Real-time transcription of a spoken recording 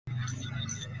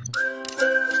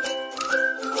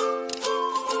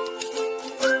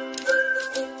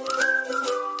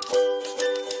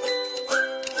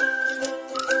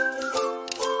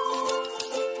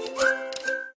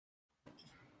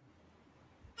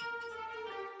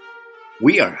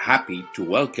We are happy to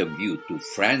welcome you to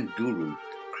Friend Guru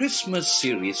Christmas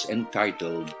series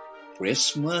entitled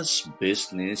Christmas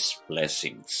Business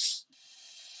Blessings.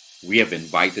 We have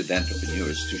invited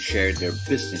entrepreneurs to share their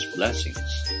business blessings.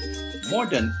 More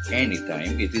than any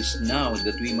time, it is now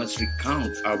that we must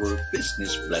recount our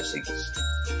business blessings.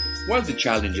 While the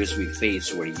challenges we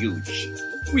faced were huge,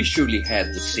 we surely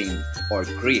had the same or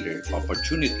greater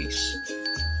opportunities.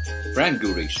 Brand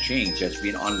Guru Exchange has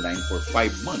been online for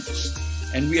 5 months,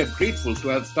 and we are grateful to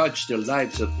have touched the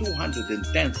lives of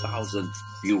 210,000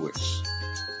 viewers.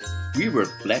 We were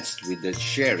blessed with the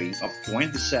sharing of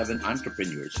 27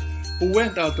 entrepreneurs who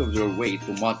went out of their way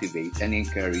to motivate and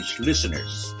encourage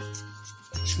listeners.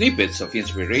 Snippets of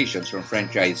inspirations from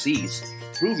franchisees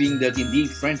proving that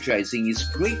indeed franchising is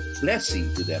a great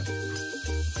blessing to them.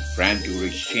 Brand Guru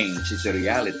Exchange is a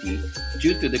reality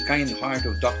due to the kind heart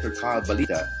of Dr. Carl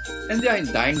Balita and the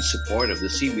undying support of the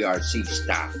CBRC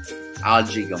staff,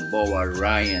 Algie Gamboa,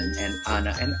 Ryan, and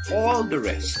Anna, and all the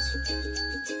rest.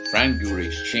 Brand Guru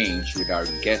Exchange with our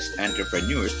guest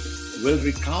entrepreneurs will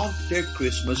recount their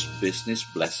Christmas business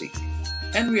blessing.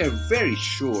 And we are very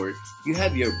sure you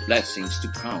have your blessings to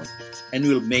count and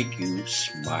will make you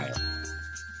smile.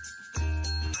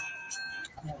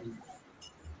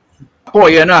 Po,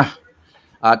 yan na.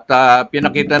 At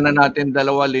pinakita na natin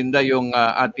dalawa, Linda, yung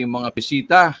ating mga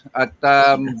bisita. At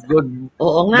good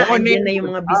Oo nga, morning. andyan na yung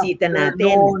mga bisita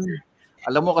natin.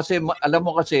 Alam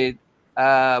mo kasi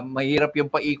mahirap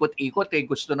yung paikot-ikot eh.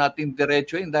 Gusto natin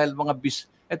diretsuhin dahil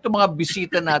ito mga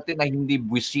bisita natin ay hindi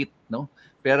buwisit, no?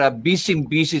 Pero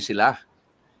busy sila.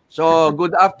 So,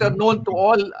 good afternoon to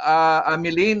all.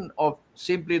 Ameline of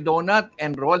Simply Donut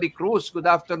and Rolly Cruz, good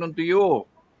afternoon to you.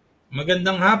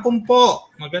 Magandang hapon po.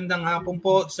 Magandang hapon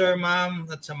po, Sir, Ma'am,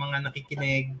 at sa mga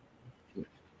nakikinig.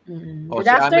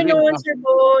 Good afternoon, Sir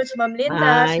Boss, Ma'am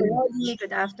Linda, Sir Roddy.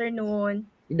 Good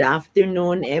afternoon. Good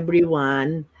afternoon,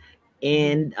 everyone.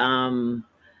 And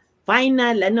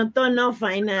final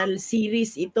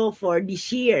series ito for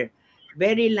this year.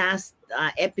 Very last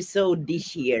episode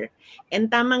this year.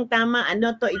 And tamang-tama,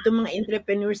 itong mga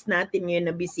entrepreneurs natin ngayon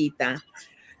na bisita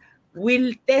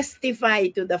will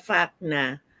testify to the fact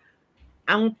na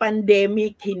ang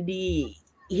pandemic hindi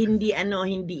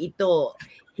ito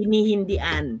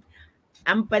hinihindian.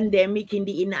 Ang pandemic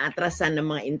hindi inaatrasan ng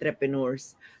mga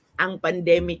entrepreneurs. Ang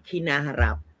pandemic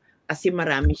hinaharap kasi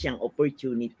marami siyang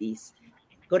opportunities.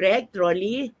 Correct,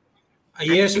 Rolly?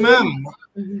 Yes, ma'am.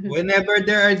 Whenever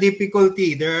there are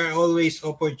difficulty, there are always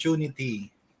opportunity.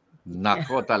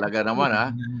 Nako, talaga naman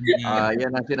yan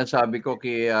ang sinasabi ko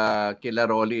kila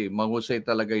Rolly. Mahusay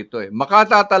talaga ito eh.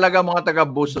 Makata talaga mga taga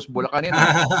Bustos, Bulacan.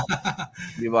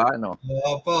 Di ba? No?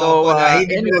 So,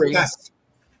 anyway,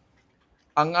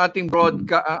 ang ating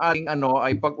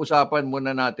ay pag-usapan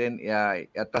muna natin.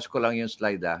 Atas ko lang yung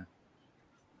slide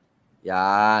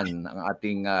Yan,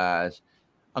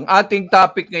 ang ating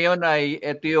topic ngayon ay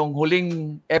ito yung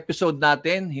huling episode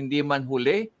natin, hindi man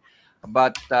huli.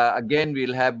 But again,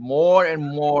 we'll have more and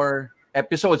more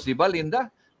episodes, di ba,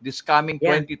 Linda? This coming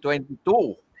 2022.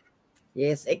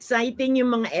 Yes, exciting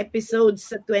yung mga episodes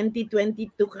sa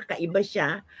 2022. Kakaiba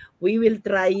siya. We will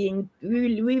try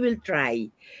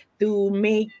to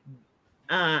make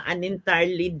an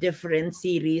entirely different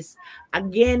series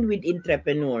again with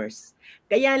entrepreneurs.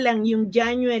 Kaya lang yung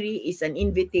January is an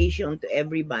invitation to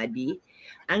everybody.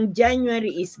 Ang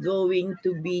January is going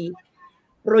to be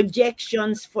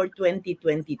projections for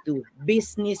 2022,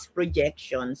 business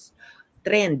projections,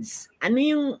 trends. Ano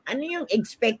yung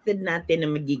expected natin na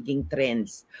magiging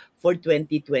trends for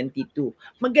 2022?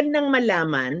 Magandang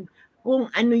malaman kung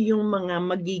ano yung mga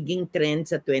magiging trends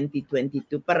sa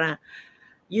 2022 para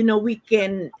we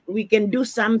can do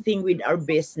something with our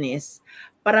business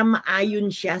para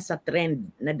maayon siya sa trend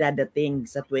na dadating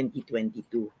sa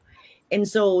 2022. And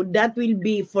so that will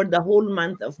be for the whole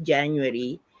month of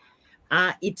January.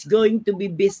 It's going to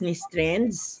be business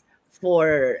trends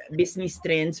for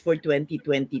 2022.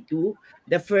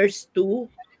 The first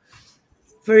two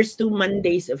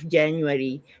Mondays of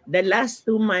January. The last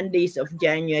 2 Mondays of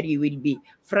January will be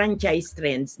franchise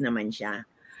trends naman siya.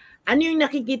 Ano yung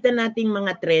nakikita nating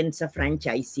mga trends sa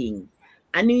franchising?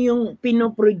 Ano yung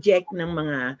pinoproject ng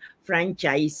mga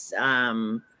franchise,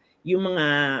 yung mga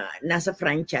nasa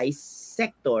franchise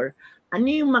sector?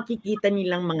 Ano yung makikita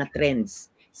nilang mga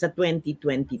trends sa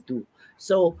 2022.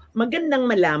 So, magandang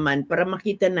malaman para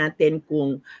makita natin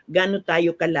kung gaano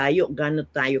tayo kalayo, gaano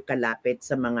tayo kalapit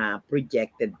sa mga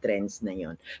projected trends na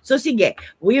yon. So, sige,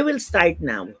 we will start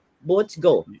now. Both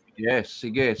go. Yes,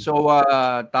 sige. So,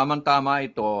 tamang-tama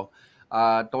ito.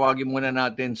 Tawagin muna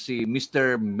natin si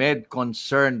Mr. Med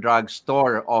Concern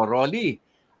Drugstore o Rolly.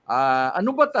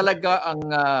 Ano ba talaga ang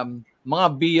mga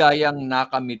biyayang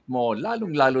nakamit mo,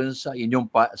 lalong-lalo sa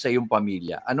iyong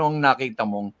pamilya? Ano ang nakita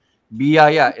mong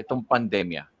biyaya itong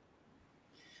pandemya?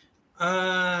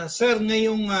 Sir,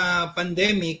 ngayong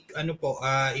pandemic,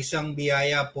 isang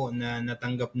biyaya po na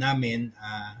natanggap namin.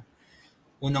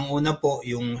 Unang-una po,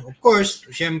 of course,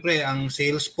 syempre ang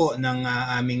sales po ng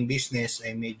aming business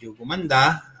ay medyo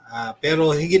gumanda.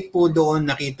 Pero higit po doon,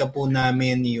 nakita po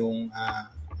namin yung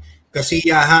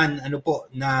kasiyahan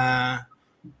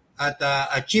at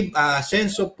achieve a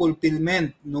sense of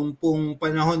fulfillment nung pong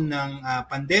panahon ng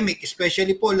pandemic,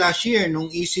 especially po last year nung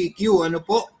ECQ,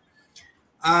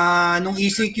 nung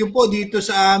ECQ po dito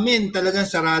sa amin, talagang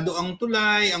sarado ang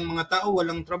tulay, ang mga tao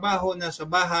walang trabaho, nasa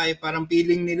bahay, parang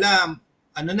feeling nila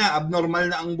abnormal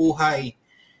na ang buhay.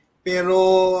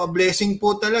 Pero blessing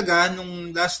po talaga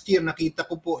nung last year, nakita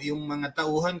ko po yung mga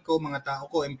tauhan ko, mga tao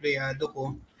ko, empleyado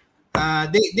ko.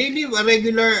 They live a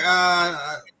regular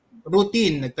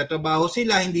routine. Nagtatrabaho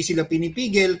sila, hindi sila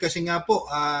pinipigil kasi nga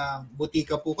po,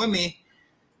 butika po kami.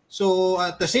 So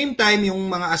at the same time,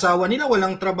 yung mga asawa nila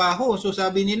walang trabaho. So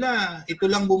sabi nila, ito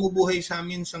lang bumubuhay sa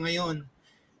amin sa ngayon.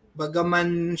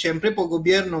 Bagaman, syempre po,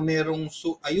 gobyerno, merong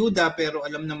ayuda, pero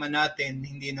alam naman natin,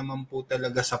 hindi naman po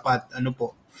talaga sapat.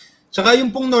 Saka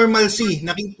yung pong normalcy,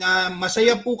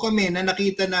 masaya po kami na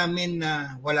nakita namin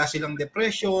na wala silang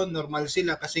depression, normal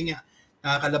sila kasi nga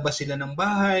nakakalabas sila ng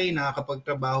bahay,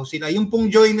 nakakapagtrabaho sila. Yung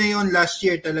pong joy na yon last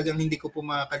year talagang hindi ko po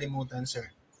makakalimutan, sir.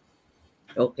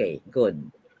 Okay, good.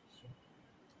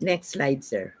 Next slide,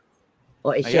 sir.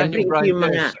 Siyempre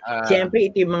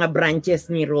ito yung mga branches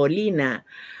ni Rolly na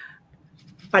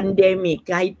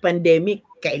kahit pandemic,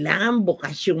 kailangan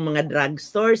bukas yung mga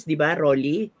drugstores, di ba,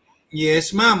 Rolly?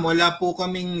 Yes, ma'am. Wala po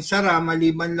kaming sara,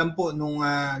 maliban lang po nung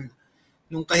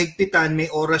kahigpitan,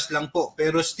 may oras lang po.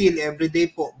 Pero still,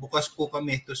 everyday po, bukas po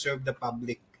kami to serve the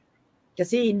public.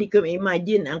 Kasi hindi ko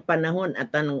imagine ang panahon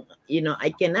at I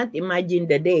cannot imagine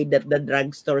the day that the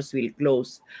drugstores will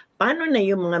close. Paano na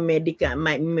yung mga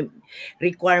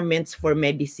requirements for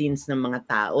medicines ng mga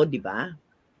tao, di ba?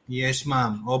 Yes,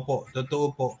 ma'am. Opo, totoo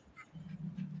po.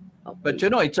 Okay. But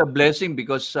it's a blessing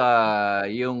because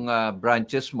yung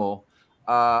branches mo,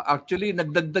 actually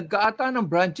nagdagdag ka ata ng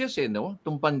branches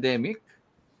itong pandemic.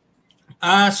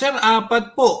 Sir,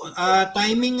 4 po.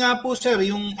 Timing nga po, sir,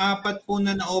 yung 4 po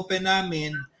na na-open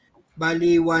namin,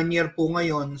 bali 1 year po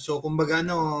ngayon. So kumbaga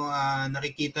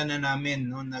nakikita na namin,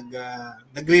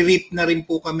 nagre-reap na rin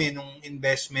po kami nung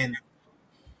investment.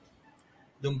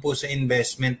 Doon po sa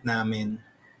investment namin.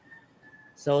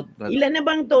 So, ilan na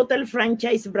bang total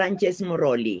franchise branches mo,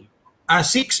 Rolly?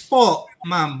 6 po,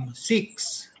 ma'am.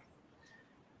 6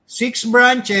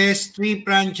 branches, 3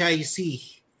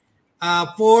 franchisee.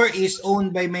 4 is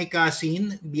owned by my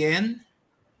cousin, Bien.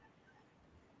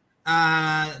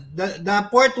 The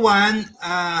fourth one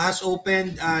has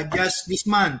opened just this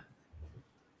month.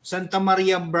 Santa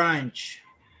Maria branch.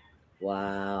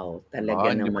 Wow,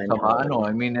 talaga naman.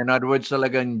 I mean, in other words,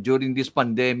 talagang during this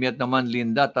pandemic naman,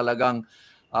 Linda, talagang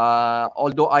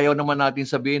although ayaw naman natin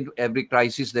sabihin every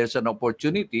crisis there's an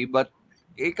opportunity, but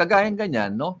kagayang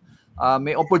ganyan,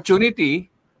 may opportunity,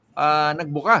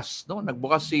 nagbukas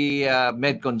si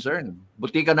MedConcern.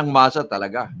 Butika ng masa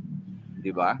talaga,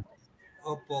 di ba?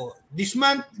 Opo. This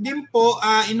month din po,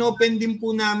 inopen din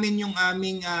po namin yung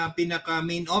aming pinaka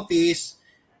main office.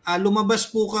 Lumabas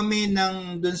po kami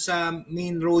doon sa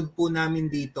main road po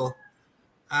namin dito.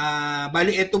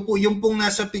 Bali, ito po, yung pong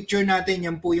nasa picture natin,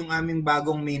 yan po yung aming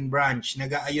bagong main branch.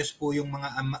 Nag-aayos po yung mga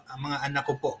anak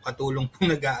ko po, katulong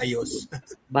pong nag-aayos.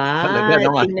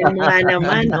 Tingnan mo nga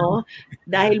naman,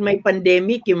 dahil may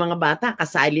pandemic, yung mga bata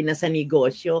kasali na sa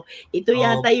negosyo. Ito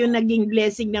yata yung naging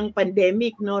blessing ng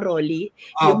pandemic, no, Rolly?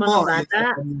 Yung mga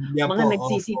bata, mga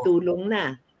nagsisitulong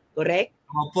na. Correct?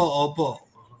 Opo.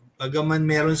 Pagaman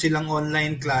meron silang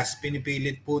online class,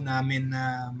 pinipilit po namin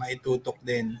na maitutok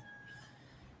din.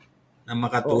 Na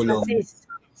makatulong. Kasi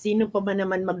sino pa ba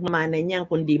naman magmamana niyan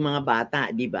kundi mga bata,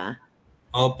 di ba?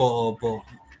 Opo.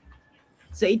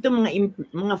 So ito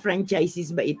mga franchises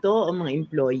ba ito o mga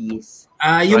employees?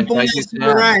 Yung pong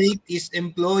nasa right is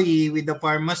employee with the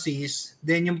pharmacist.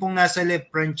 Then yung pong nasa left,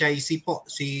 franchisee po.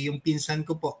 Yung pinsan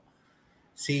ko po.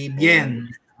 Si Bien.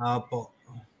 Opo.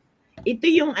 Ito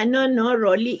yung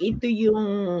Rolly, ito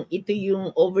yung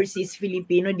overseas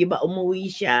Filipino, di ba? Umuwi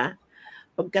siya.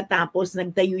 Pagkatapos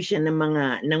nagtayo siya ng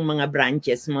mga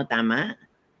branches mo, tama?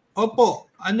 Opo.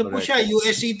 Po siya,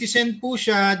 US citizen po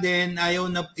siya, then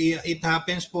it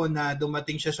happens po na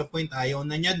dumating siya sa point, ayaw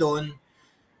na niya doon.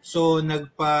 So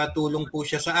nagpatulong po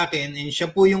siya sa akin, and siya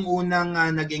po yung unang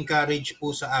nag-encourage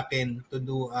po sa akin to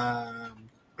do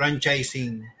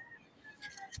franchising.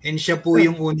 And siya po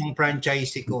yung unang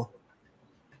franchisee ko.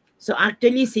 So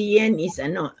actually si Yen is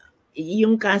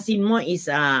yung cousin mo is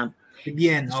should be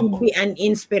an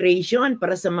inspiration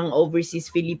para sa mga overseas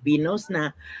Filipinos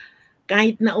na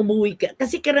kahit na umuwi ka.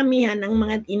 Kasi karamihan ng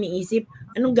mga iniisip,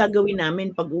 anong gagawin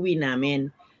namin pag uwi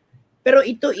namin? Pero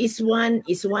ito is one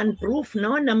proof,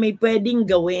 no, na may pwedeng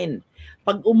gawin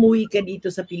pag umuwi ka dito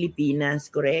sa Pilipinas,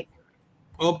 correct?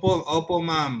 Opo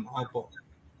ma'am, opo.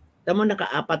 Tamo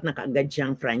naka-4 na kaagad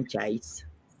siyang franchise.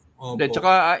 Opo.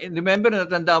 Tsaka remember,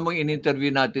 natanda mo yung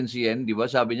in-interview natin si Yen, di ba?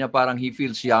 Sabi niya parang he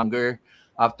feels younger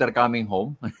after coming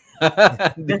home.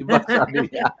 Di ba sabi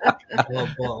niya?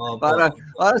 Opo. Parang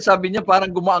sabi niya parang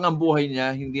gumaang ang buhay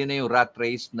niya, hindi na yung rat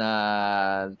race na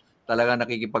talaga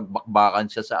nakikipagbakbakan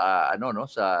siya sa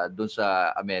doon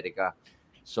sa Amerika.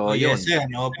 So yun. Yes, sir.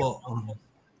 Opo.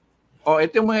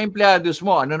 Ito yung mga empleyados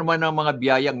mo, ano naman ang mga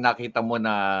biyayang nakita mo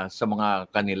na sa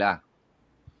mga kanila?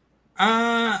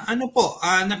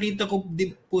 Nakita ko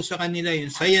din po sa kanila yung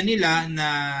saya nila na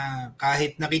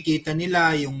kahit nakikita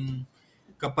nila yung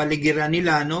kapaligiran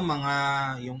nila, no,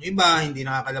 yung iba hindi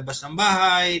nakakalabas ng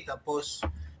bahay, tapos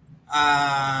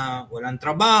walang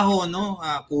trabaho, no,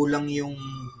 kulang yung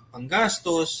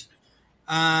panggastos.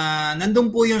 Nandun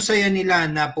po yung saya nila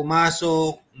na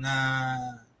pumasok, na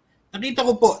nakita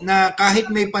ko po na kahit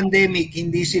may pandemic,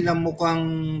 hindi sila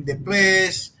mukhang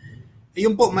depressed.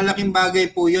 Yun po, malaking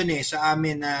bagay po yun sa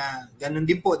amin na ganun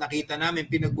din po, nakita namin,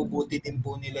 pinagbubuti din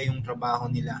po nila yung trabaho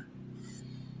nila.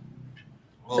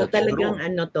 So talagang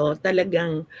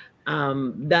talagang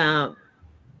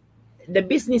the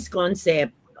business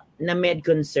concept na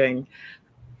MedConcern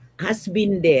has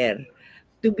been there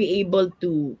to be able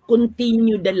to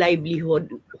continue the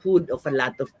livelihood of a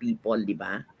lot of people, di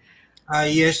ba?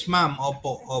 Yes, ma'am.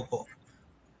 Opo.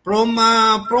 From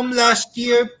last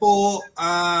year po,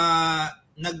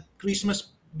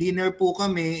 nag-Christmas dinner po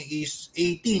kami is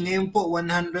 80. Ngayon po,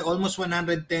 100, almost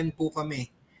 110 po kami.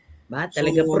 Ba,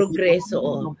 talaga progreso.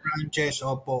 Franchise,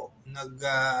 opo.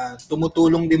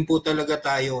 Tumutulong din po talaga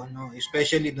tayo, no?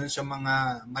 Especially dun sa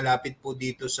mga malapit po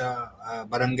dito sa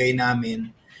barangay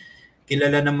namin.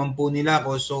 Kilala naman po nila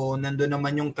ako, so nandoon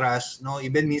naman yung trust, no?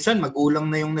 Even minsan magulang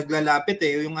na yung naglalapit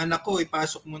yung anak ko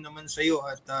ipasok mo naman sa iyo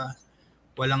at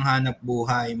walang hanap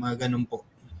buhay, mga ganun po.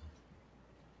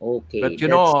 Okay. But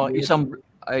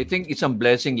I think isang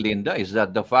blessing, Linda, is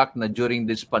that the fact na during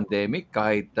this pandemic,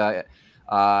 kahit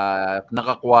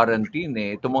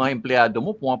naka-quarantine, itong mga empleyado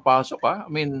mo pumapasok I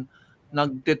mean,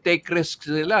 nagte-take risks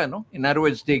sila, no? In other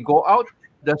words, they go out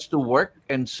just to work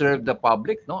and serve the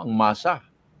public, no? Ang masa.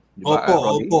 Diba,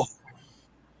 Opo.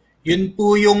 Yun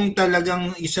po yung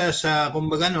talagang isa sa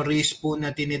kumbaga risk po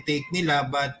na tinitake nila,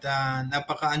 but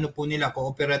napakaano po nila,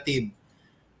 cooperative.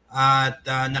 At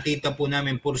nakita po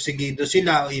namin pursigido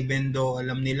sila even though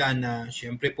alam nila na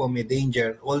syempre po may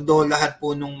danger. Although lahat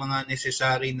po nung mga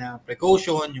necessary na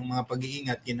precaution, yung mga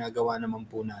pag-iingat, ginagawa naman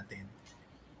po natin.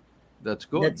 That's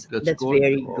good. That's good.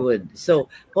 Very good. So,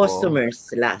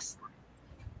 customers last.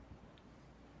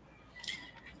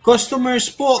 Customers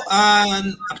po,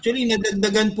 actually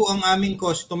nadagdagan po ang aming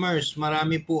customers.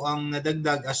 Marami po ang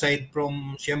nadagdag aside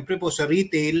from syempre po sa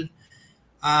retail.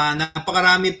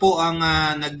 Napakarami po ang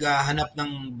naghahanap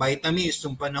ng vitamins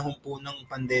nung panahon po ng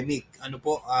pandemic.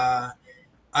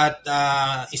 At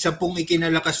isa pong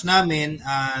ikinalakas namin,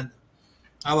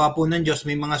 awa po ng Diyos,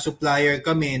 may mga supplier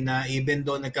kami na even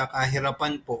though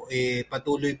nagkakahirapan po,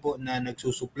 patuloy po na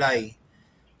nagsusupply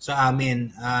sa amin.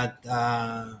 At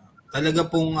talaga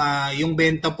pong yung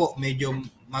benta po medyo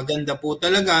maganda po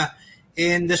talaga.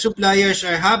 And the suppliers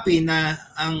are happy na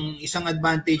ang isang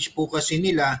advantage po kasi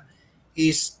nila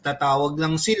is tatawag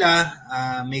lang sila,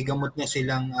 may gamot na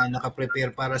silang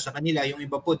nakaprepare para sa kanila. Yung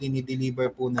iba po, dinideliver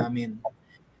po namin.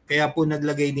 Kaya po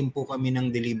naglagay din po kami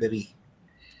ng delivery.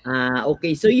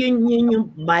 Okay. So yun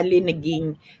yung bali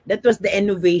that was the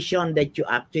innovation that you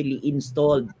actually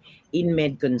installed in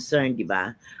MedConcern, di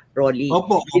ba? Rolly,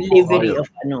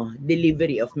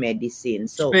 delivery of medicine.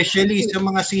 So especially sa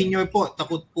mga senior po,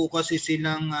 takot po kasi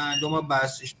silang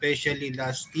lumabas, especially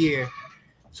last year.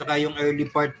 Saka yung early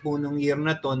part po nung year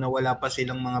na to na wala pa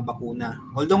silang mga bakuna.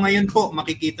 Although ngayon po,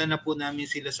 makikita na po namin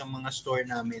sila sa mga store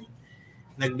namin.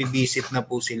 Nagbi-visit na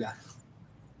po sila.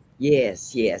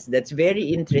 Yes. That's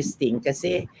very interesting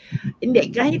kasi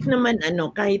kahit naman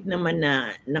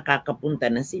na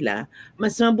nakakapunta na sila,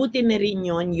 mas mabuti na rin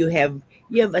yun you have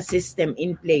a system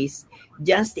in place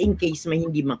just in case may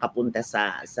hindi makapunta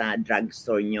sa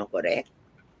drugstore nyo, correct?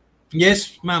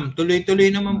 Yes, ma'am.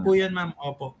 Tuloy-tuloy naman po yan, ma'am.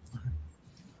 Opo.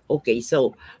 Okay,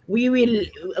 so we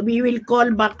will call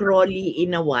back Rolly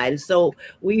in a while. So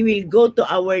we will go to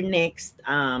our next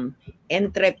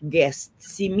entrep guest,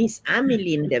 si Miss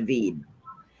Ameline David.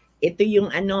 Ito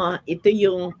yung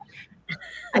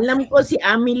alam ko si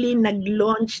Ameline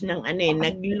nag-launch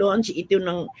ito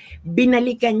ng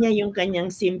binalikan niya yung kanyang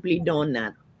Simply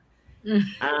Donut.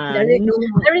 The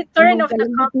return of the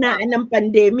cup ng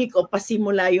pandemic o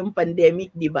pasimula yung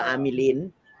pandemic, di ba,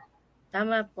 Ameline?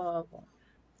 Tama po.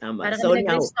 Tama. Para so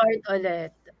nag-restart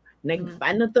ulit.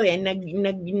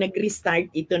 Nag-restart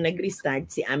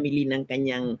si Ameline ng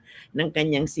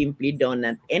kanyang Simply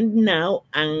Donut. And now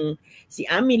si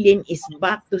Ameline is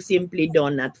back to Simply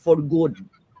Donut for good.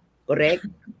 Correct?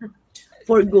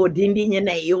 For good, hindi niya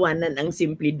naiiwanan ang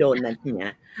Simply Donut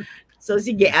niya. So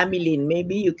sige, Ameline,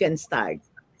 maybe you can start.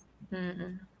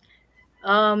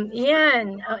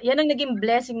 Yan ang naging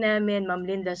blessing namin, Ma'am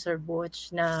Linda, Sir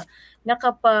Butch, na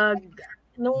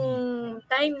nung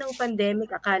time ng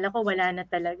pandemic, akala ko wala na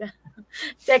talaga.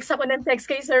 Text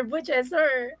kay Sir Butch,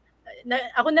 sir.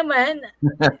 Ako naman,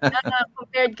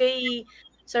 compared kay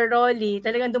Sir Rolly,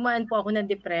 talagang dumaan po ako ng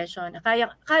depression.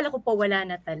 Akala ko po wala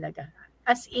na talaga.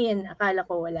 As in, akala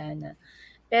ko wala na.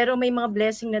 Pero may mga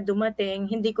blessing na dumating,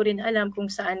 hindi ko rin alam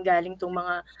kung saan galing tong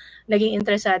mga naging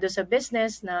interesado sa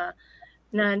business na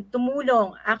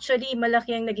tumulong. Actually,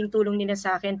 malaki ang naging tulong nila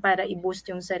sa akin para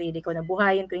i-boost yung sarili ko,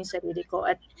 nabuhayin ko yung sarili ko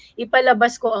at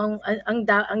ipalabas ko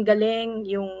ang galing,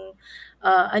 yung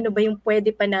ano ba yung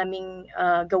pwede pa naming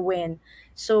gawin.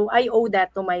 So I owe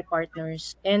that to my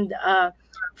partners. And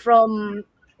from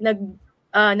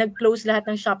nag-close lahat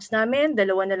ng shops namin, 2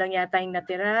 na lang yata yung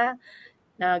natira.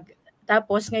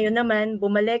 Tapos ngayon naman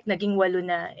bumalik, naging 8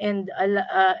 na. And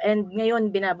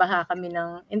ngayon binabaha kami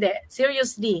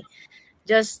seriously.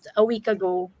 Just a week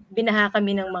ago, binaha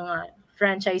kami ng mga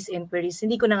franchise inquiries.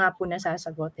 Hindi ko na nga po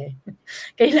nasasagot eh.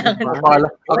 Kailangan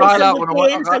akala ko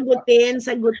naman sagutin.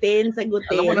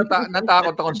 Alam mo,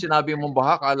 natakot akong sinabi mong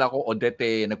baha. Akala ko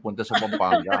Odette nagpunta sa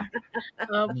Pampanga.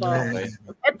 Opo. Okay.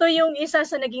 Ito yung isa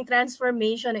sa naging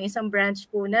transformation ng isang branch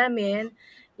po namin,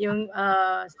 yung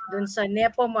doon sa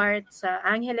Nepo Mart sa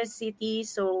Angeles City.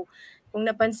 So kung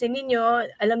napansin niyo,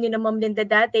 alam niyo na Ma'am Linda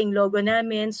dati yung logo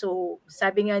namin. So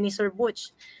sabi nga ni Sir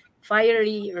Butch,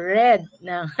 fiery red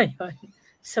na ngayon.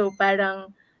 So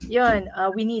parang yun,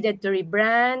 we needed to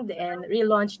rebrand and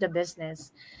relaunch the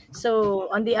business. So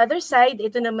on the other side,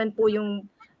 ito naman po yung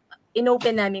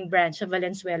inopen naming branch sa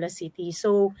Valenzuela City.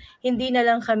 So hindi na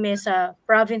lang kami sa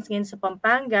province ngayon sa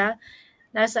Pampanga,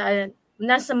 nasa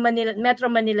Manila,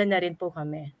 Metro Manila na rin po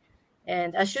kami.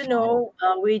 And as you know,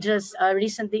 we just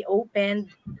recently opened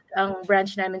ang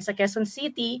branch namin sa Quezon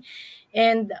City.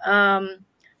 And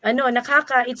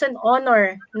it's an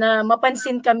honor na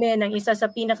mapansin kami ng isa sa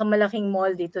pinakamalaking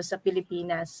mall dito sa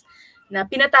Pilipinas na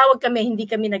pinatawag kami, hindi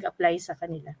kami nag-apply sa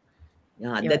kanila.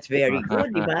 That's very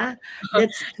good, di ba?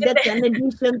 That's an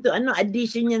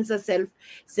addition yan sa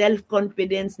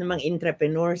self-confidence ng mga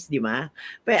entrepreneurs, di ba?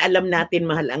 Pero alam natin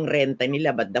mahal ang renta nila,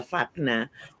 but the fact na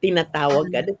tinatawag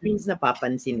ka, that means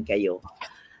napapansin kayo.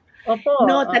 Opo.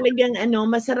 No, talagang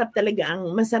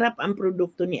masarap ang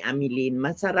produkto ni Ameline.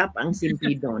 Masarap ang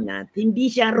Simply Donut.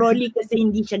 Hindi siya Rolly kasi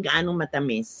hindi siya gaano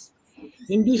matamis.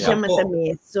 Hindi siya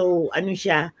matamis. So,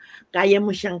 kaya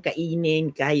mo siyang kainin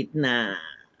kahit na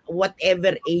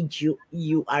whatever age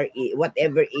you are,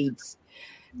 whatever age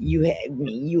you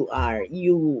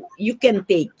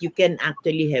can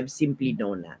actually have Simply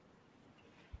Donut.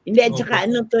 Hindi, at saka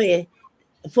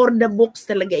for the books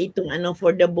talaga itong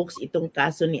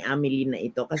kaso ni Ameline na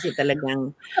ito kasi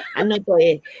talagang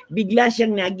bigla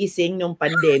siyang nagising nung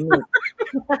pandemic.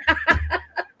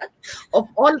 Of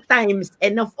all times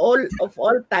and of all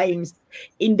times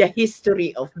in the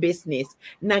history of business,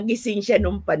 nagising siya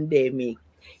nung pandemic.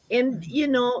 And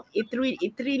it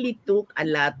really took a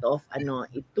lot.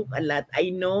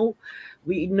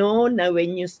 We know na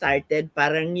when you started,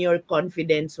 parang your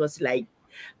confidence was like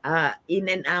in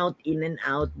and out,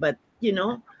 but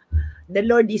the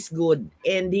Lord is good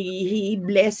and he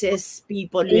blesses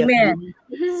people. Amen.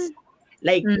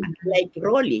 Like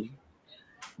Rolly,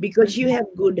 because you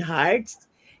have good hearts,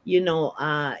 you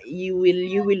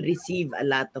will receive a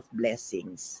lot of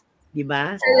blessings.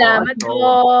 Diba? Salamat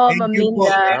po, Ma'am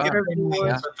Linda.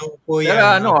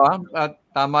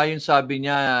 Tama yung sabi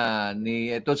niya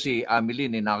ito si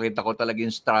Ameline, nakita ko talaga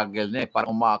yung struggle niya,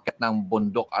 parang umaakit ng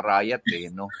bundok arayat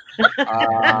no.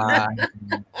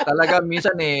 Talaga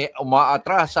minsan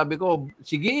umaatras, sabi ko,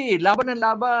 sige, laban ng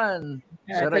laban.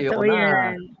 Sir, ayoko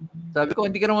na. Sabi ko,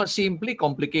 hindi ka naman simple,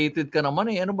 complicated ka naman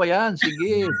ano ba yan?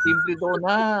 Sige, Simply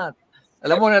Donut.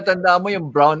 Alam mo, natandaan mo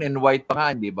yung brown and white pa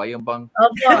nga, di ba? Yung bang...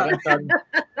 Opo.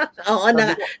 Oo,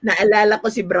 naalala ko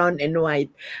si Brown and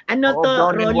White. Ano Oo, to,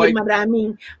 Brown and Rolly,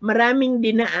 White. maraming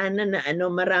dinaanan na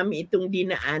marami itong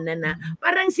dinaanan na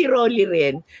parang si Rolly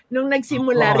rin. Nung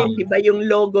nagsimula rin, di ba, yung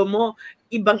logo mo,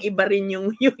 ibang-iba rin yung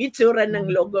itsura ng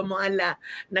logo mo.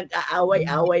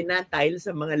 Nag-aaway-away na tayo sa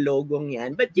mga logong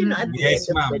yan. But you know, at the Yes,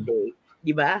 end of the day,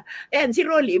 di ba? Ayan, si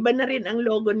Rolly, iba na rin ang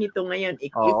logo nito ngayon.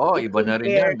 Oo, iba na rin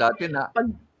yan. Dati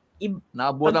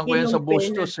naabutan ko yan sa kinumpare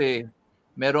Bustos eh.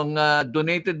 Merong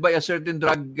donated by a certain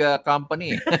drug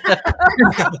company.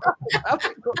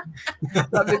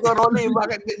 sabi ko, Rolly,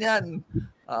 bakit ganyan?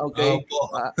 Okay.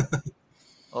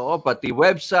 Oo, pati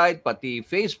website, pati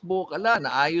Facebook,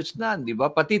 naayos na, di ba?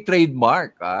 Pati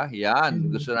trademark, yan.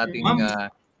 Gusto nating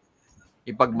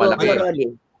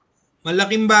ipagmalaki.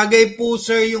 Malaking bagay po,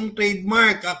 sir, yung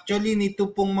trademark. Actually, nito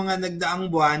pong mga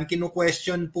nagdaang buwan,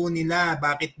 kinu-question po nila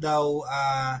bakit daw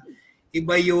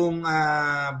iba yung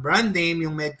brand name,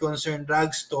 yung MedConcern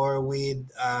Drugstore with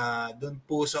doon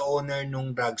po sa owner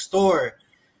nung drugstore.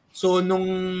 So, nung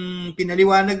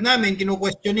pinaliwanag namin,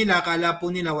 kinu-question nila, akala po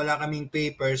nila wala kaming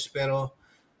papers, pero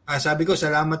sabi ko,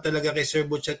 salamat talaga kay Sir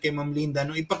Butch at kay Ma'am Linda.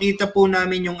 Nung ipakita po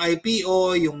namin yung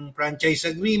IPO, yung franchise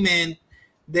agreement,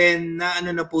 then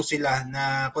na po sila,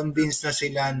 na convinced na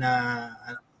sila na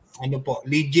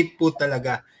legit po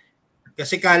talaga.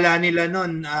 Kasi kala nila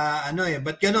noon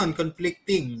ba't ganon,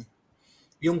 conflicting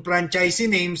yung franchisee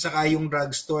name saka yung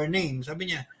drugstore name. Sabi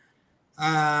niya,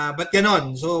 ba't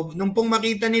ganon? So nung pong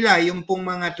makita nila yung pong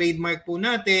mga trademark po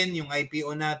natin, yung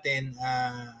IPO natin,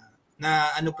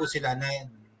 na po sila, na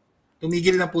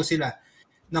tumigil na po sila.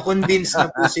 Na-convince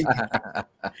na po sila.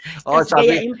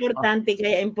 Kaya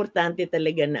importante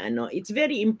talaga na it's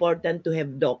very important to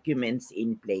have documents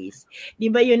in place.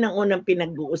 Di ba yun ang unang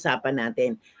pinag-uusapan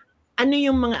natin? Ano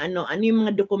yung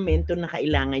mga dokumento na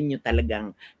kailangan nyo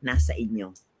talagang nasa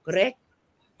inyo? Correct?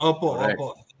 Opo.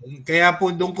 Kaya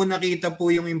po doon ko nakita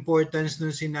po yung importance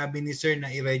nung sinabi ni Sir na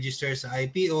i-register sa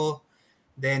IPO.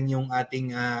 Then yung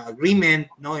ating agreement,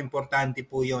 importante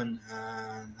po yun.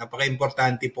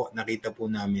 Napaka-importante po, nakita po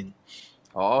namin.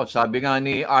 Oo, sabi nga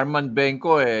ni Armand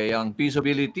Benko yung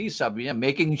feasibility, sabi niya,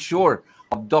 making sure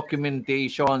of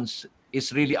documentations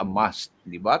is really a must.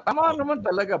 Di ba? Tama naman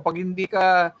talaga. Pag hindi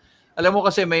ka, alam mo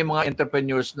kasi may mga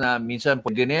entrepreneurs na minsan,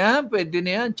 pwede na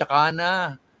yan, tsaka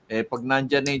na. Pag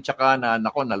nandyan na yung tsaka na,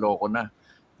 nako, naloko na.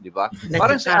 Di ba?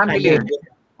 Parang si Ameline.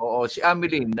 Oo, si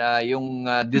Ameline, yung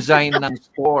design ng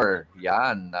store,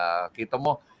 yan. Kita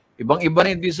mo, ibang-iba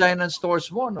na yung design ng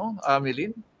stores mo, no,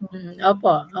 Ameline?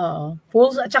 Opo, oo.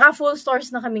 Tsaka full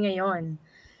stores na kami ngayon.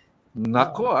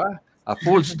 Nako,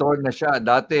 full store na siya.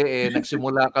 Dati,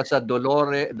 nagsimula ka sa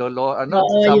Dolore,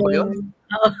 yun?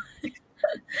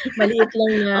 Maliit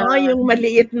lang na. Yung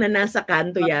maliit na nasa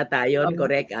kanto yata yon,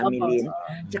 correct, Ameline?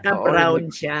 Tsaka brown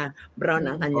siya. Brown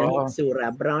ang kanyang itsura.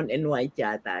 Brown and white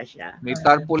yata siya. May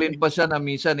tarpaulin pa siya na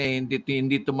minsan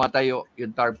hindi tumatayo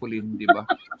yung tarpaulin, di ba?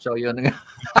 So yun nga.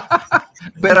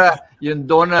 Pero yung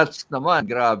donuts naman,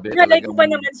 grabe. Nalay ko pa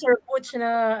naman, Sir Butch,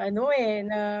 na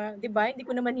di ba? Hindi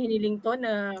ko naman hiniling to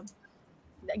na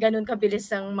ganun kabilis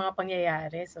ang mga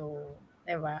pangyayari. So,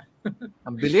 di ba?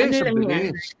 Ang bilis.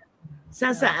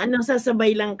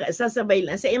 Sasabay lang sa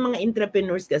mga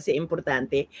entrepreneurs kasi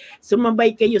importante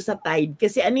sumabay kayo sa tide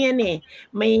kasi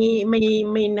may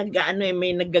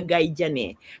nagga-guide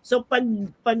diyan so pag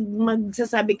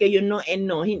magsasabi kayo no and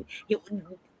no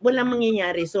walang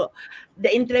mangyayari. So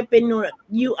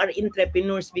you are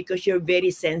entrepreneurs because you're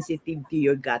very sensitive to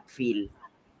your gut feel.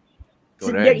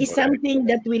 So there is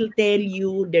something that will tell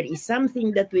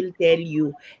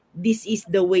you this is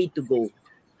the way to go.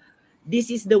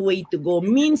 This is the way to go.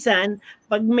 Minsan,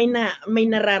 pag may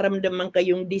nararamdaman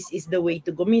kayong this is the way to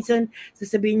go, minsan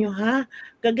sasabihin nyo,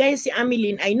 kagaya si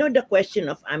Ameline, I know the question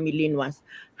of Ameline was,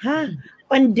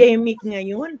 pandemic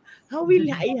ngayon, how will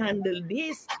I handle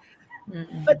this?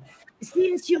 But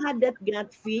since you had that gut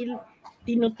feel,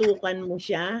 tinutukan mo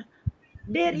siya,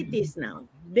 there it is now.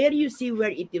 There you see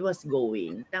where it was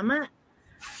going. Tama?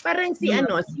 Parang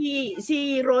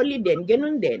si Rolly din,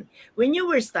 ganun din. When you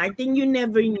were starting, you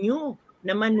never knew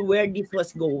naman where this was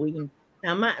going.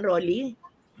 Tama, Rolly?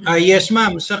 Yes,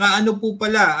 ma'am. Saka po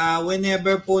pala,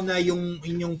 whenever po na yung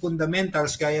inyong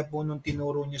fundamentals, kaya po nung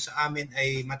tinuro nyo sa amin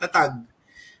ay matatag,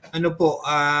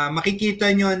 makikita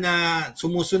nyo na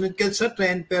sumusunod ka sa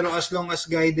trend, pero as long as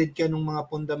guided ka ng mga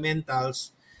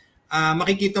fundamentals,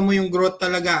 makikita mo yung growth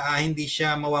talaga, hindi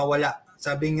siya mawawala.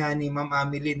 Sabi nga ni Ma'am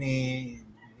Ameline,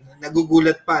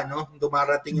 nagugulat pa, no?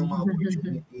 Dumarating yung mga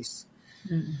opportunities.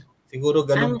 Siguro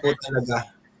ganun po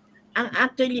talaga.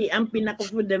 Actually, ang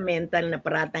pinaka-fundamental na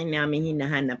paratang namin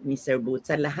hinahanap ni Sir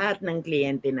Boots sa lahat ng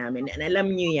kliyente namin, and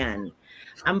alam nyo yan,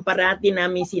 ang parati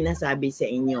namin sinasabi sa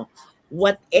inyo,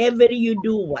 whatever you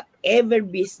do, whatever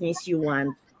business you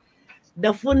want,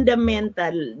 the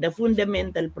fundamental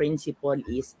principle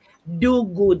is do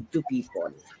good to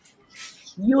people.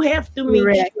 You have to make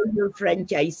Correct. sure your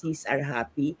franchisees are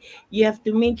happy. You have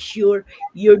to make sure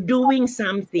you're doing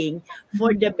something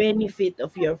for the benefit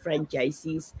of your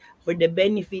franchisees, for the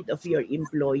benefit of your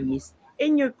employees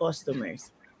and your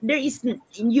customers.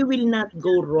 You will not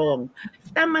go wrong.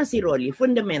 Tama si Rolly,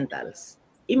 fundamentals.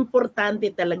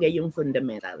 Importante talaga yung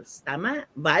fundamentals. Tama?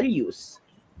 Values.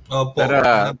 Opo. Pero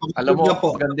alam mo, Napakaganda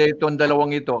po. maganda itong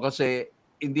dalawang ito kasi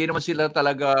hindi naman sila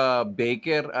talaga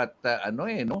baker at no?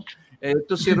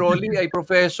 Ito si Rolly ay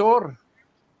professor.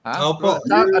 Ha? Opo.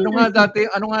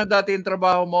 Ano nga dati yung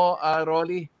trabaho mo,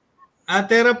 Rolly?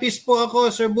 Therapist po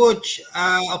ako, Sir Butch.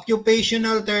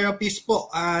 Occupational therapist po.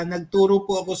 Nagturo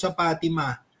po ako sa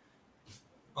Fatima.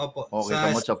 Opo. Okay,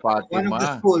 tama sa Fatima. One of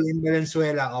the school in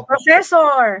Valenzuela. Opo.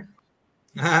 Professor!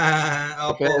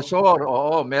 Opo. Professor,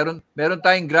 oo. Meron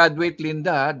tayong graduate,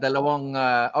 Linda.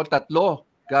 Tatlo.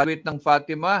 Graduate ng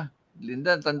Fatima.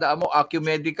 Linda, tandaan mo,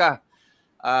 Acumedica.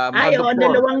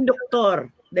 Dalawang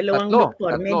doktor. Tatlo.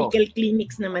 Medical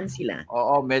clinics naman sila.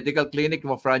 Oo, medical clinic,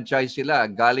 franchise sila.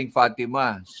 Galing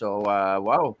Fatima. So,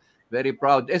 wow. Very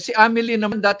proud. Si Ameline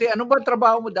naman dati, ano ba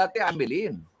trabaho mo dati,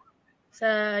 Ameline?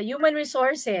 Sa Human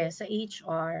Resources, sa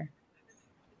HR.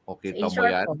 Okay, Sa tamo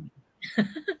yan. po.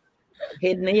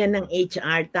 Head na yan ng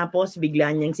HR. Tapos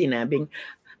bigla niyang sinabing,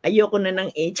 ayoko na ng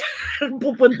HR.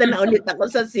 Pupunta na ulit ako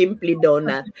sa Simply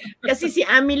Donut. Kasi si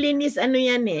Ameline is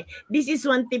this is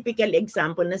one typical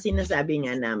example na sinasabi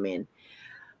nga namin.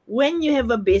 When you have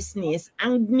a business,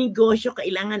 ang negosyo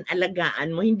kailangan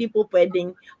alagaan mo. Hindi po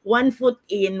pwedeng one foot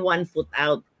in, one foot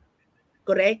out.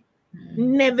 Correct?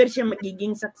 Never siya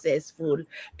magiging successful.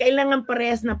 Kailangan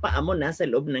parehas na paa mo nasa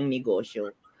loob ng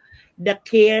negosyo. The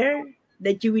care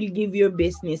that you will give your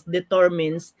business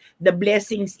determines the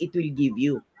blessings it will give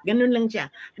you. Ganun lang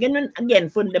siya. Ganun, again,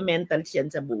 fundamental siya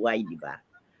sa buhay, di ba?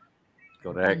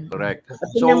 Correct.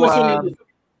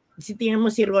 Tingnan mo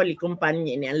si Rolly kung paano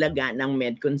niya inialaga ng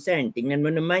MedConcern. Tingnan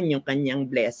mo naman yung kanyang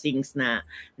blessings na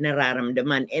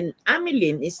nararamdaman. And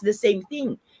Ameline is the same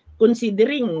thing.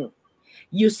 Considering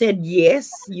you said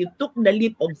yes, you took the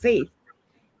leap of faith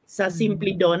sa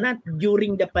Simply Donut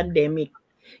during the pandemic.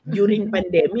 During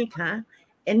pandemic, ha?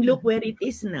 And look where it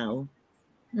is now.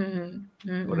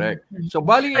 Correct. So,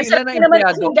 bali, ilan na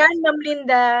empleyado? Ma'am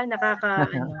Linda,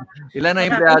 Ilan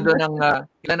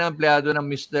na empleyado ng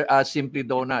Mr. Simply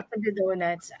Donut? Simply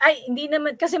Donuts. Ay, hindi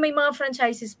naman, kasi may mga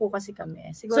franchises po kasi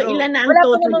kami. So, Siguro, ilan na ang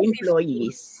total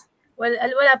employees?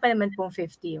 Wala pa naman pong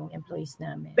 50 yung employees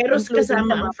namin. Pero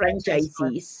kasama ang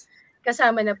franchisees?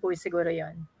 Kasama na po siguro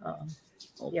yun. Oo.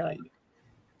 Okay. Yun.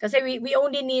 Kasi we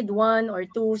only need 1 or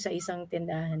 2 sa isang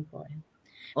tindahan po.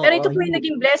 Pero ito po yung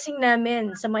naging blessing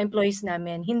namin sa mga employees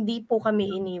namin. Hindi po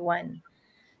kami iniwan.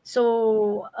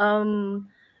 So, ang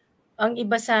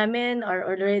iba sa amin are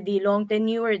already long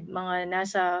tenured, mga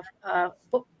nasa,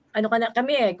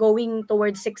 kami going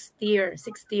towards 6th year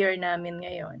namin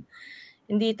ngayon.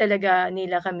 Hindi talaga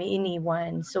nila kami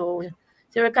iniwan. So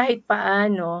kahit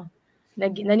paano,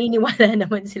 naniniwala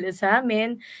naman sila sa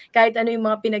amin, kahit ano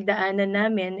yung mga pinagdaanan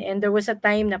namin. And there was a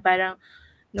time na parang,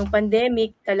 nung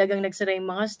pandemic, talagang nagsara yung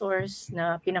mga stores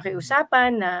na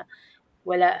pinakiusapan na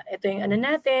wala, ito yung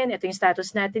natin, ito yung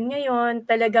status natin ngayon.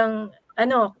 Talagang,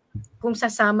 kung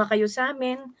sasama kayo sa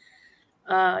amin,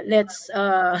 let's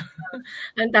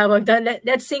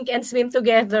sink and swim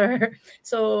together.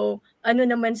 So,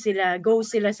 naman sila, go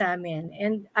sila sa amin.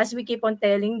 And as we keep on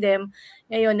telling them,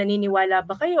 ngayon, naniniwala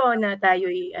ba kayo na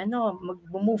tayo'y,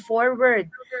 mag-move forward?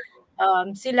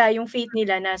 Sila, yung faith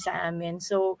nila nasa amin.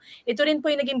 So, ito rin po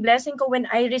yung naging blessing ko when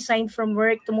I resigned from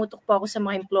work. Tumutok po ako sa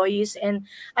mga employees and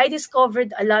I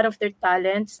discovered a lot of their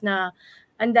talents na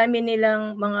ang dami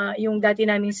nilang yung dati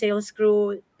naming sales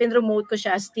crew, pinromote ko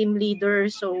siya as team leader.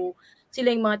 So,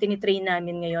 sila yung mga tinitrain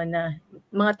namin ngayon na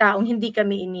mga taong hindi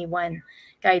kami iniwan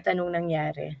kahit anong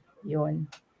nangyari. Yun.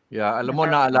 Yeah, alam mo,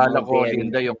 naalala ko,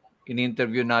 Linda, yung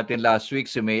in-interview natin last week,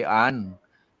 si May Ann,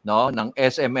 ng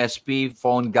SMSP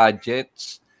Phone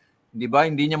Gadgets. Di ba?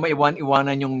 Hindi niya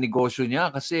maiwan-iwanan yung negosyo niya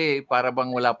kasi para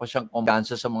bang wala pa siyang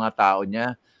kumpiyansa sa mga tao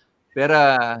niya. Pero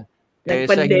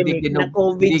sa hindi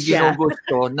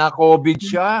ginugusto, na-COVID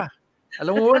siya.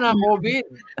 Alam mo, na-COVID.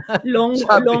 Anong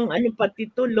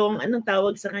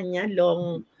tawag sa kanya?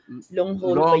 Long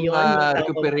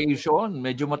recuperation.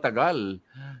 Medyo matagal.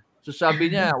 So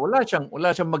sabi niya, wala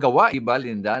siyang magawa, iba,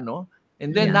 Linda, no? And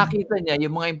then Yeah. nakita niya,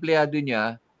 yung mga empleyado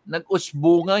niya,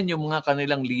 nag-usbungan yung mga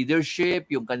kanilang leadership,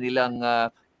 yung kanilang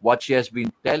what she has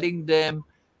been telling them.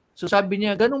 So sabi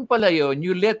niya, ganun pala yun,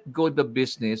 you let go the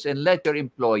business and let your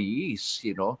employees,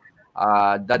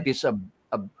 that is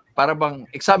para bang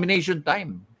examination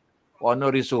time o ano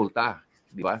resulta,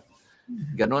 di ba?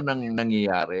 Ganun ang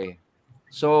nangyayari.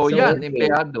 So yan, okay.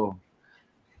 empleyado.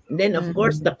 And then, of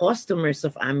course, the customers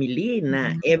of Amilin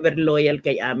na ever loyal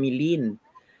kay Amilin.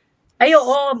 Ay,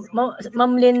 oo,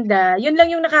 Ma'am Linda. Yun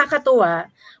lang yung nakakatuwa.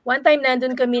 One time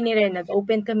nandun kami ni Ren,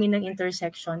 nag-open kami ng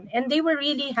intersection. And they were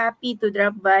really happy to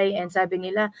drop by and sabi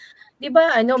nila, di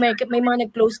ba, may mga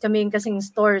nag-close kami kasing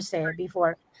stores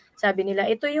before. Sabi nila,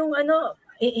 ito yung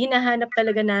hinahanap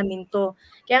talaga namin to.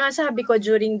 Kaya nga sabi ko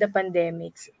during the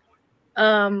pandemics,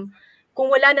 kung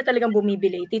wala na talagang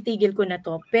bumibili, titigil ko na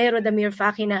to. Pero the mere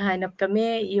fact, hinahanap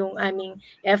kami yung aming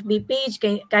FB page,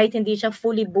 kahit hindi siya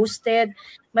fully boosted,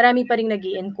 marami pa rin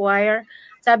nag-i-inquire.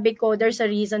 Sabi ko, there's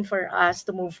a reason for us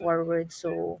to move forward.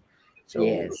 So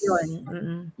Yes. yun.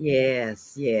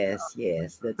 Yes.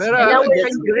 That's, Pero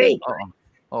that's great.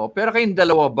 Pero kayong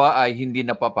dalawa ba ay hindi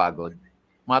napapagod?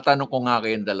 Matanong ko nga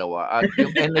kayong dalawa. At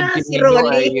yung energy Si ninyo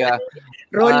Rolly. ay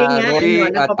Rolly nga, Rolly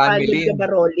at napapagod Amilin. ka ba,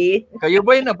 Rolly? Kayo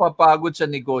ba ay napapagod sa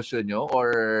negosyo nyo or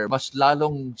mas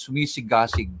lalong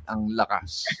sumisigasig ang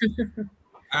lakas?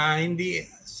 Hindi.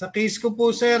 Sa case ko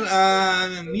po, sir,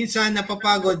 minsan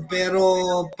napapagod pero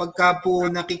pagka po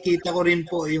nakikita ko rin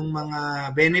po yung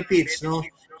mga benefits, no?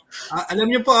 Alam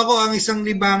niyo po ako, ang isang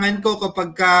libangan ko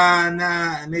kapag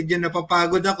medyo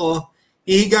napapagod ako,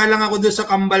 ihiga lang ako doon sa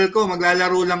kambal ko,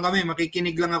 maglalaro lang kami,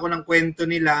 makikinig lang ako ng kwento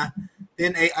nila.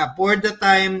 Then I afford the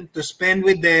time to spend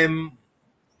with them.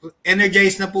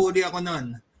 Energized na po uli ako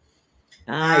noon.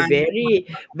 Very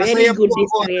Masaya good po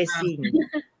ako distressing.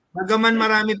 Bagaman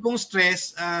marami pong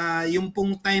stress, yung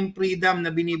pong time freedom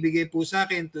na binibigay po sa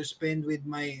akin to spend with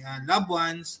my loved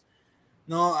ones,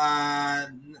 no,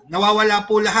 nawawala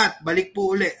po lahat. Balik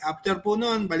po uli. After po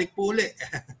noon, balik po uli.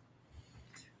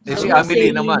 Si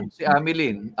Amilin naman. Si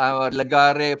Amilin.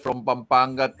 Lagare from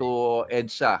Pampanga to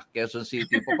EDSA, Quezon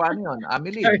City. Paano yun?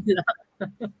 Amilin.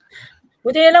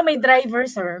 Buti na lang may driver,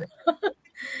 sir.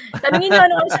 Tanungin niyo,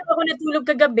 ano saan ako natulog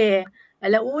kagabi?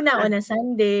 1:00 on a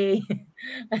Sunday.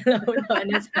 1:00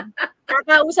 on a Sunday.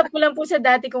 Kakausap ko lang po sa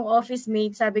dati kong office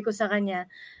mate. Sabi ko sa kanya,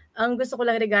 ang gusto ko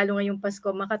lang regalo ngayong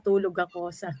Pasko, makatulog ako.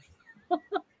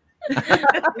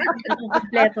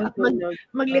 Kompletong tulog.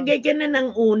 Maglagay ka na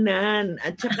ng unan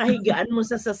at saka higaan mo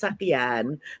sa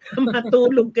sasakyan.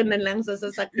 Matulog ka na lang sa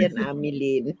sasakyan,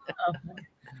 Amilin.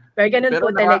 Pero ganun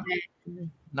po talaga.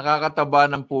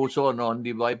 Nakakataba ng puso, no?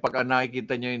 Di ba? Pag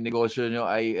nakikita nyo yung negosyo nyo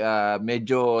ay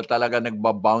medyo talaga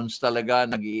nagbabounce talaga,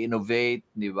 nag-i-innovate,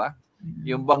 di ba?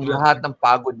 Yung bang lahat ng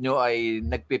pagod nyo ay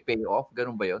nagpe-pay off?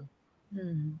 Ganun ba yun?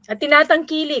 At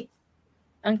tinatangkilik.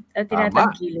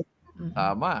 Tinatangkilik.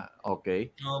 Tama.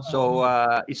 Okay. So,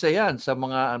 isa yan sa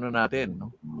mga natin.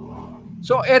 No?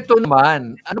 So, eto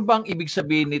naman. Ano bang ibig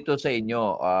sabihin nito sa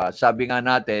inyo? Sabi nga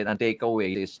natin, ang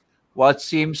takeaway is, what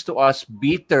seems to us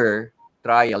bitter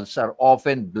trials are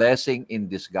often blessing in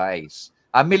disguise.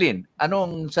 Amilin,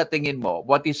 anong sa tingin mo?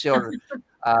 What is your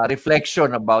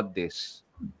reflection about this?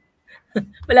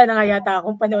 Wala na nga yata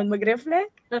akong panahon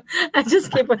mag-reflect. I just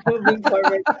keep on moving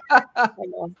forward.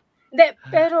 Hindi,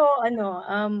 pero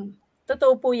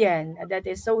totoo po yan. That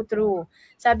is so true.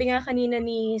 Sabi nga kanina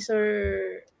ni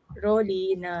Sir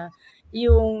Rolly na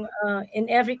yung in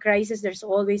every crisis, there's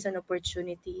always an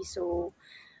opportunity. So,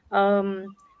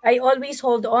 I always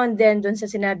hold on then dun sa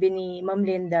sinabi ni Ma'am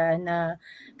Linda na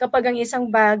kapag ang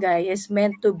isang bagay is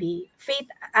meant to be, fate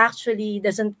actually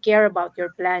doesn't care about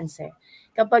your plans.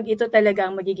 Kapag ito talaga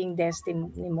ang magiging destiny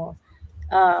mo,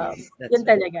 yun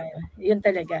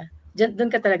talaga. Doon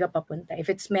ka talaga papunta if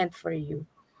it's meant for you.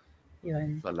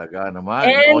 Yun. Talaga naman.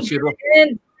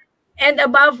 And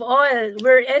above all,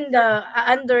 we're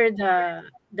under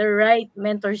the right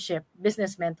mentorship,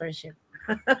 business mentorship.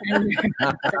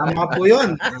 Tama po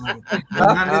yun.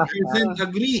 100%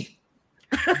 agree.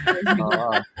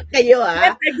 Kayo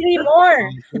agree more.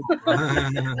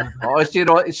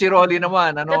 Si Rolly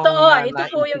naman. Totoo, ito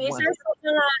po yung isa sa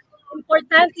mga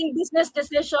importanteng business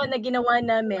decision na ginawa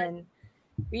namin.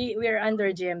 We are under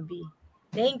GMB.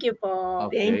 Thank you po.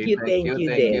 Okay, thank you.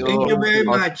 Thank you very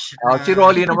much. Si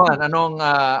Rolly naman, anong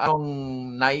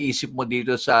naiisip mo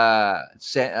dito sa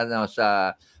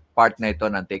part na ito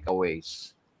ng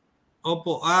takeaways?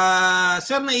 Opo.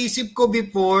 Sir, naisip ko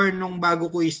before nung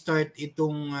bago ko i-start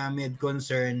itong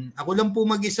MedConcern. Ako lang po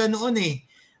mag-isa noon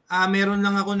meron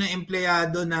lang ako na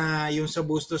empleyado na yung sa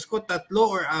Bustos ko, 3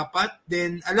 or 4.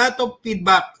 Then a lot of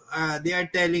feedback. They are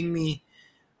telling me,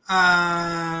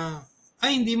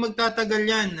 hindi magtatagal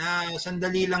yan.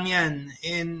 Sandali lang yan.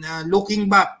 And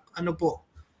looking back, ano po,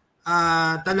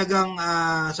 talagang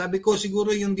sabi ko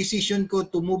siguro yung decision ko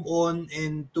to move on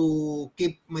and to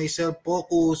keep myself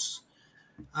focused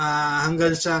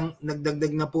hanggang sa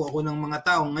nagdagdag na po ako ng mga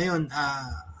tao. Ngayon,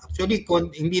 actually,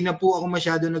 hindi na po ako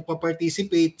masyado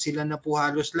nagpa-participate. Sila na po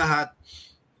halos lahat.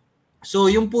 So,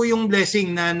 yun po yung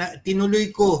blessing na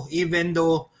tinuloy ko even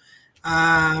though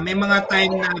may mga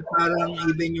time na parang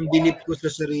even yung belief ko sa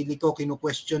sarili ko,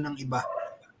 kinu-question ng iba.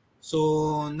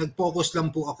 So, nag-focus lang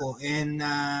po ako and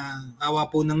awa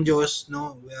po ng Diyos,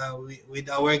 no, with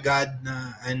our God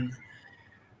and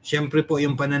syempre po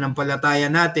yung pananampalataya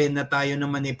natin na tayo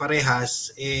naman ay parehas,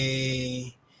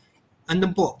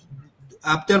 andun po.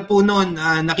 After po noon,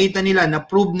 nakita nila,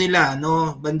 na-prove nila,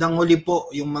 no, bandang huli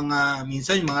po yung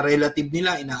minsan yung mga relative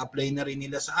nila, ina-apply na rin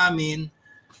nila sa amin.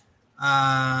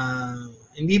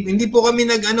 Hindi po kami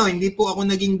hindi po ako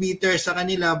naging bitter sa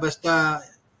kanila, basta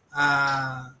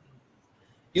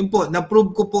yun po,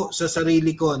 na-prove ko po sa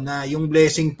sarili ko na yung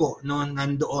blessing po no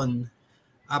nandoon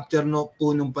after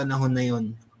po nung panahon na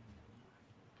yun.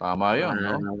 Tama yun,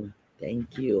 no?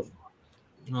 Thank you.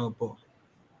 Opo.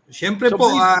 Siyempre so,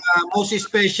 po, most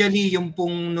especially yung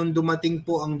pong nung dumating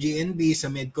po ang GNB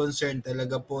sa MedConcern,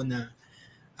 talaga po na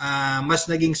mas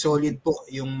naging solid po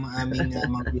yung aming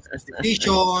mga business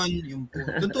decision. Yung po.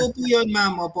 Totoo po yun,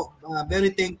 ma'am. Opo. Very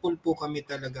thankful po kami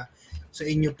talaga sa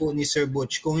inyo po ni Sir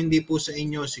Butch. Kung hindi po sa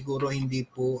inyo, siguro hindi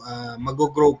po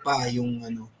mag-grow pa yung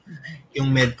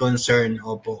MedConcern.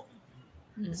 Opo.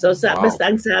 So basta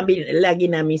ang lagi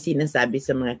namin sinasabi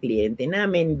sa mga kliyente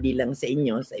namin, hindi lang sa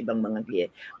inyo, sa ibang mga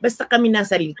kliyente, basta kami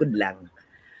nasa likod lang.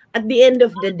 At the end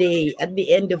of the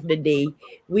day,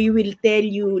 we will tell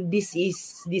you these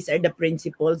are the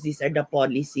principles, these are the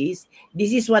policies,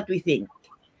 this is what we think.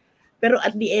 Pero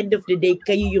at the end of the day,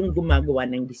 kayo yung gumagawa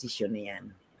ng desisyon na yan.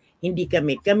 Hindi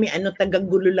kami. Kami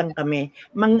tagagulo lang kami.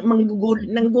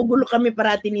 Nanggugulo kami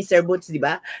parati ni Sir Boots, di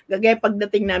ba? Gagaya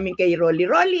pagdating namin kay Rolly,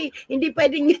 hindi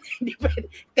pwedeng, hindi pwede.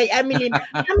 Kay Ameline,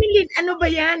 ano ba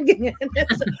yan? Ganyan.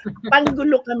 So,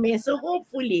 panggulo kami. So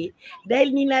hopefully,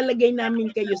 dahil nilalagay namin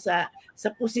kayo sa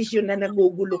posisyon na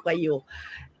nagugulo kayo,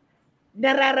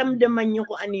 nararamdaman nyo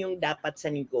kung ano yung dapat sa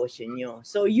negosyo nyo.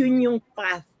 So yun yung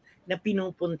path na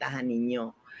pinupuntahan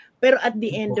ninyo. Pero at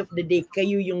the end of the day,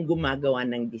 kayo yung gumagawa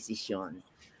ng desisyon.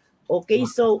 Okay,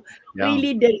 so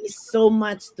really there is so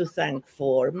much to thank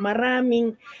for.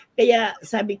 Kaya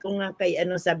sabi ko nga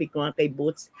kay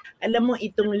Boots, alam mo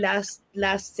itong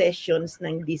last sessions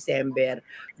ng December,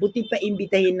 buti pa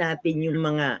imbitahin natin yung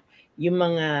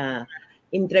mga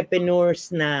entrepreneurs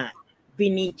na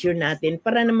feature natin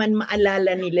para naman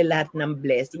maalala nila lahat ng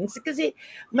blessings. Kasi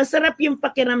masarap yung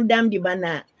pakiramdam, di ba,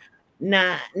 na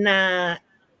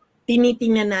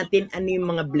tinitingnan natin ano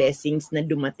yung mga blessings na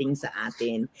dumating sa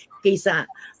atin kaysa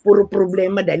puro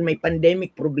problema dahil may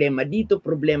pandemic, problema dito,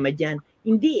 problema dyan.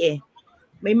 Hindi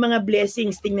May mga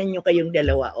blessings. Tingnan nyo kayong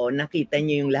dalawa. Nakita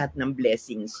nyo yung lahat ng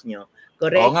blessings nyo.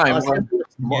 Correct? Oo nga.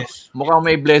 Mukhang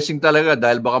may blessing talaga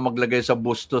dahil baka maglagay sa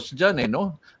bustos dyan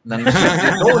no? Ng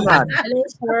donut.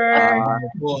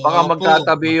 Baka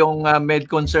magkatabi yung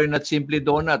MedConcern at Simply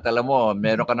Donut. Alam mo,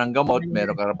 meron ka ng gamot,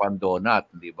 meron ka pang donut.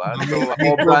 Di ba? So,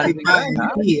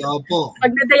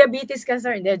 pag na-diabetes ka,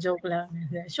 sir, hindi, joke lang.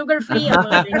 Sugar-free ang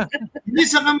mga Hindi,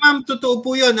 saka ma'am, totoo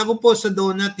po yun. Ako po sa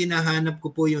donut, tinahanap ko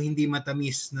po yung hindi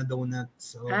matamis na donut.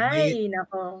 So,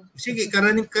 nako. Sige,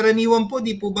 karaniwan po,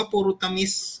 di po ba puro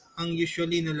tamis ang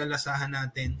usually nalalasahan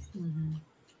natin?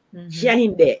 Siya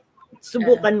hindi.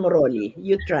 Subukan mo, Rolly.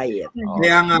 You try it.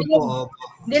 Kaya nga po.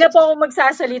 Hindi na po ako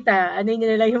magsasalita. Ano nyo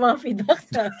na lang yung mga feedback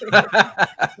sa akin.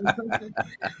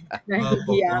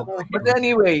 But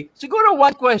anyway, siguro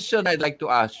one question I'd like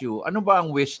to ask you. Ano ba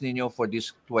ang wish ninyo for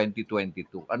this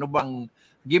 2022? Ano bang,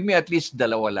 give me at least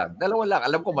dalawa lang.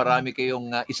 Alam ko marami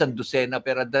kayong isang dosena,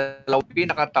 pero dalawa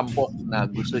pinakatampok na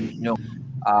gusto niyo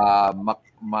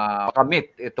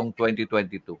makamit itong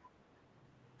 2022.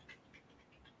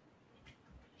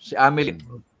 Si Ameline.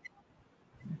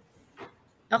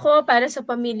 Ako, para sa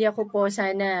pamilya ko po,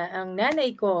 sana ang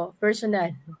nanay ko,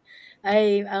 personal,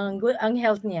 ay ang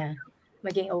health niya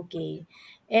maging okay.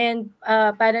 And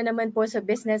para naman po sa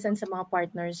business and sa mga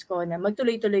partners ko na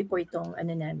magtuloy-tuloy po itong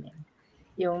namin,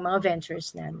 yung mga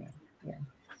ventures namin. Yan.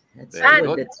 That's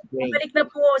great. Balik na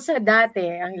po sa dati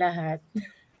ang lahat.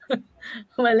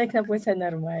 Balik na po sa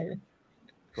normal.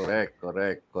 Correct.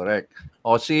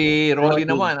 O si Rolly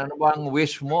naman, ano bang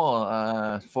wish mo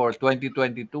for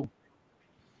 2022?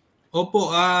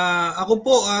 Opo, ako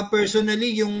po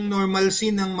personally yung normalcy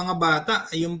ng mga bata,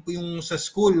 yung sa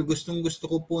school,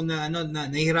 gustong-gusto ko po na na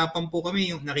nahihirapan po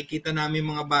kami yung nakikita namin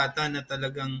mga bata na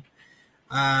talagang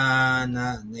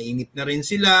nainip na rin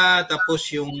sila,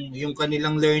 tapos yung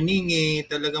kanilang learning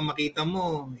talagang makita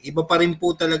mo iba pa rin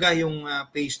po talaga yung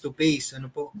face to face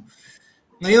po.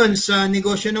 Ngayon sa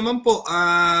negosyo naman po,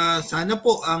 sana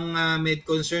po ang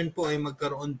MedConcern po ay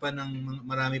magkaroon pa ng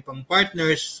marami pang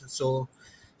partners. So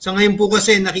sa ngayon po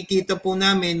kasi nakikita po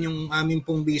namin yung aming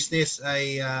pong business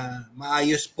ay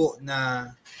maayos po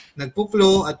na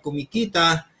nagpo-flow at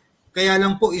kumikita. Kaya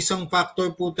lang po isang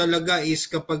factor po talaga is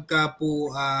kapag ka po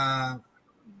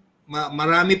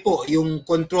marami po yung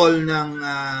control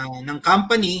ng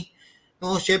company,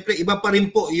 no, syempre iba pa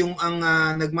rin po yung ang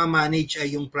nagma-manage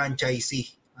ay yung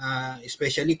franchisee.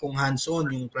 Especially kung hands-on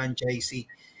yung franchisee.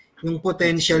 Yung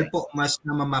potential po mas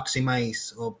na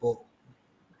ma-maximize. Opo.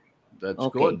 That's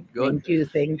Okay. good.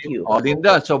 Thank you.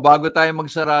 Linda, so bago tayo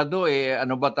magsarado,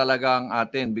 ano ba talaga ang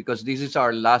atin? Because this is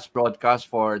our last broadcast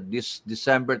for this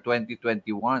December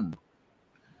 2021.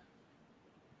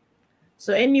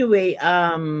 So anyway,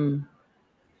 I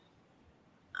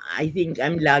think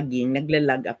I'm lagging.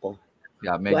 Naglalag ako.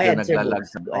 Yeah, medyo ahead, Sir naglalag.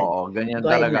 Brooks. Oo, ganyan Go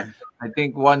ahead talaga. I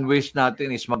think one wish natin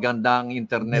is magandang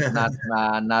internet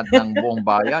ng buong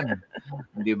bayan.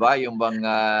 Di ba? Yung bang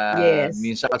Yes.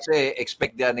 minsan kasi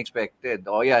expect the unexpected.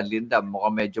 O yan, Linda,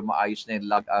 mukhang medyo maayos na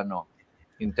yung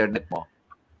internet mo.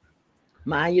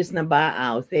 Maayos na ba?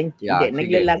 Thank you. Yeah,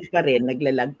 Hindi,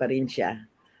 naglalag pa rin siya.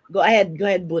 Go ahead,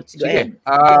 Boots. Go Sige. ahead.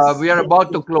 We are about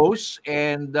to close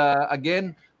and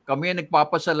again, kami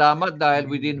nagpapasalamat dahil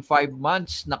within 5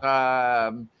 months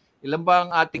ilan ba ang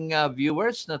ating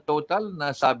viewers na total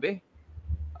na sabi?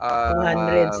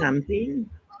 200 something.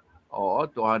 Oo,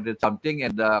 200 something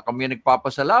and kami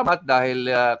nagpapasalamat dahil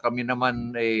kami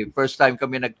naman first time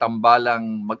kami nagtambalang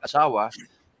mag-asawa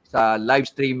sa live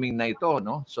streaming na ito,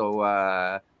 no? So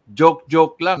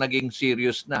joke lang, naging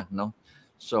serious na, no?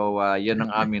 So 'yan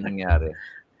ang amin nangyari.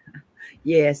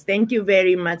 Yes, thank you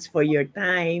very much for your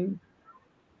time.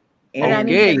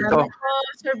 Okay, so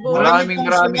Sir Bo. maraming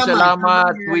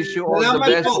salamat. Wish you all the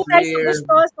best.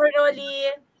 Sir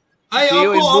Rolly. Ay, See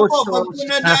you in opo. Bustos. Pag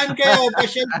pinadaan kayo,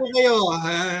 pasyal po kayo.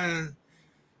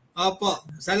 Opo.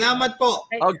 Salamat po.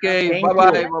 Okay, Thank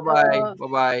bye-bye. you. Bye-bye.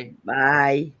 Bye-bye.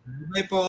 Bye. Bye po.